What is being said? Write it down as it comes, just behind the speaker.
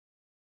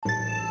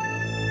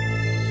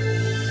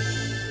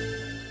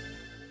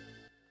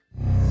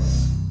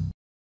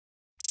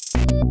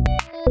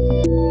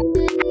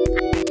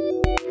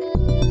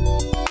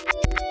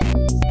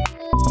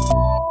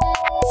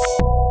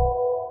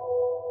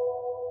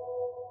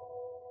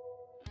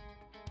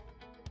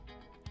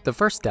The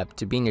first step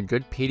to being a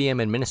good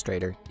PDM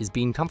administrator is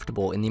being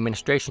comfortable in the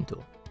administration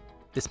tool.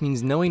 This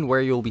means knowing where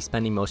you will be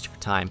spending most of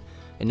your time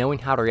and knowing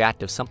how to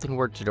react if something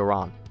were to go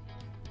wrong.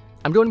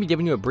 I'm going to be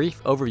giving you a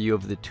brief overview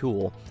of the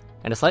tool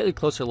and a slightly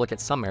closer look at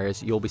some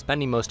areas you'll be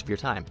spending most of your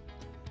time.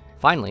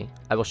 Finally,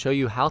 I will show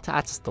you how to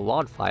access the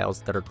log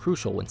files that are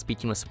crucial when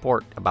speaking with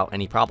support about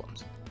any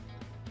problems.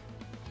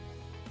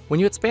 When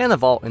you expand the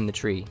vault in the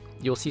tree,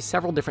 you'll see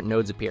several different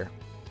nodes appear.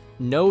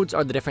 Nodes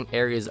are the different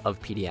areas of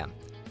PDM.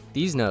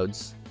 These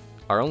nodes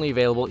are only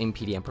available in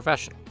PDM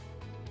Professional.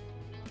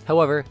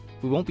 However,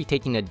 we won't be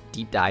taking a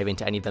deep dive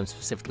into any of them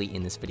specifically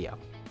in this video.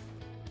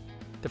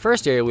 The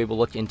first area we will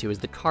look into is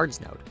the Cards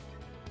node.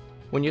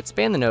 When you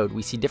expand the node,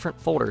 we see different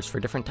folders for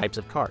different types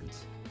of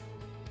cards.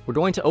 We're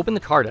going to open the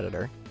card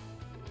editor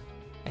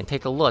and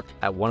take a look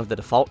at one of the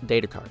default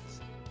data cards.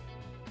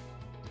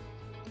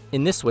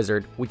 In this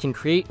wizard, we can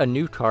create a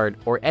new card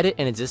or edit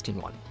an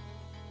existing one.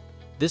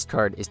 This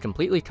card is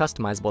completely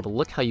customizable to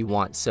look how you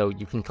want, so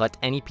you can collect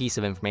any piece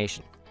of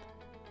information.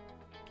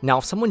 Now,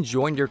 if someone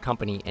joined your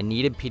company and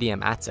needed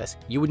PDM access,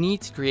 you would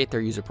need to create their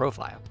user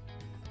profile.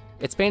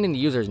 Expanding the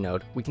Users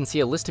node, we can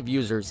see a list of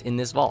users in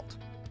this vault.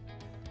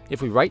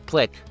 If we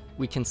right-click,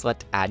 we can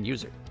select Add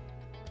User.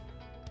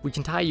 We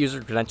can tie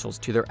user credentials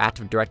to their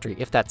Active Directory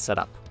if that's set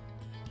up,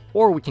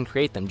 or we can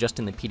create them just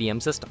in the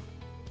PDM system.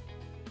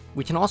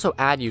 We can also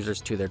add users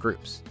to their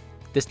groups.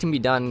 This can be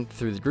done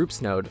through the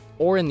Groups node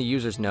or in the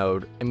Users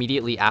node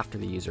immediately after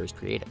the user is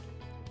created.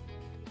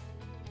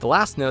 The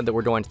last node that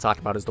we're going to talk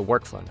about is the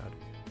Workflow node.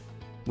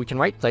 We can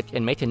right-click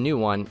and make a new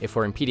one if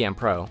we're in PDM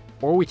Pro,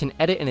 or we can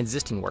edit an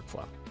existing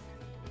workflow.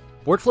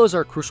 Workflows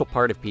are a crucial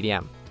part of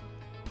PDM.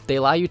 They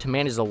allow you to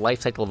manage the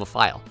lifecycle of a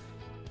file.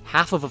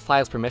 Half of a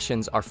file's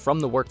permissions are from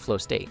the workflow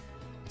state,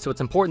 so it's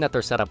important that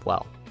they're set up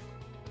well.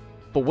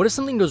 But what if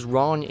something goes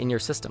wrong in your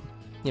system?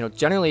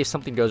 Generally if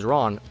something goes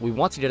wrong, we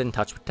want to get in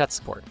touch with tech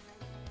support.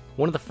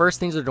 One of the first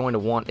things you're going to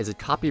want is a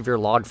copy of your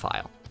log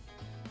file.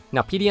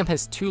 Now, PDM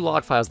has two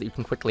log files that you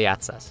can quickly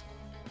access.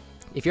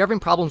 If you're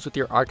having problems with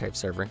your archive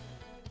server,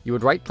 you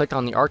would right-click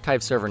on the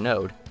archive server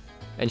node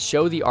and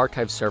show the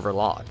archive server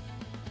log.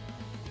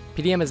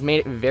 PDM has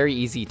made it very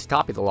easy to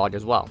copy the log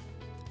as well.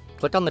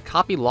 Click on the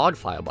Copy Log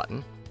File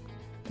button,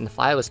 and the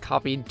file is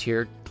copied to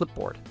your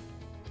clipboard.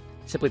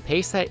 Simply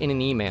paste that in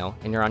an email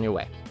and you're on your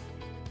way.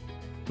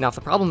 Now, if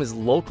the problem is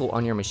local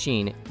on your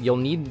machine, you'll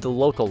need the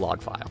local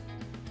log file.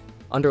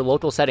 Under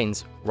Local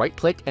Settings,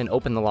 right-click and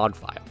open the log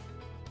file.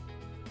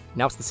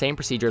 Now it's the same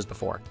procedure as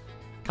before.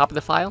 Copy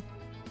the file,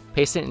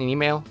 paste it in an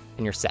email,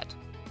 and you're set.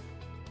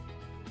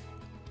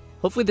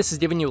 Hopefully this has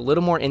given you a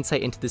little more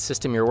insight into the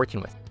system you're working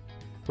with.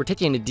 We're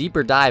taking a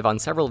deeper dive on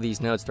several of these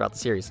nodes throughout the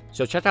series,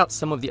 so check out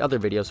some of the other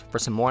videos for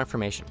some more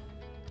information.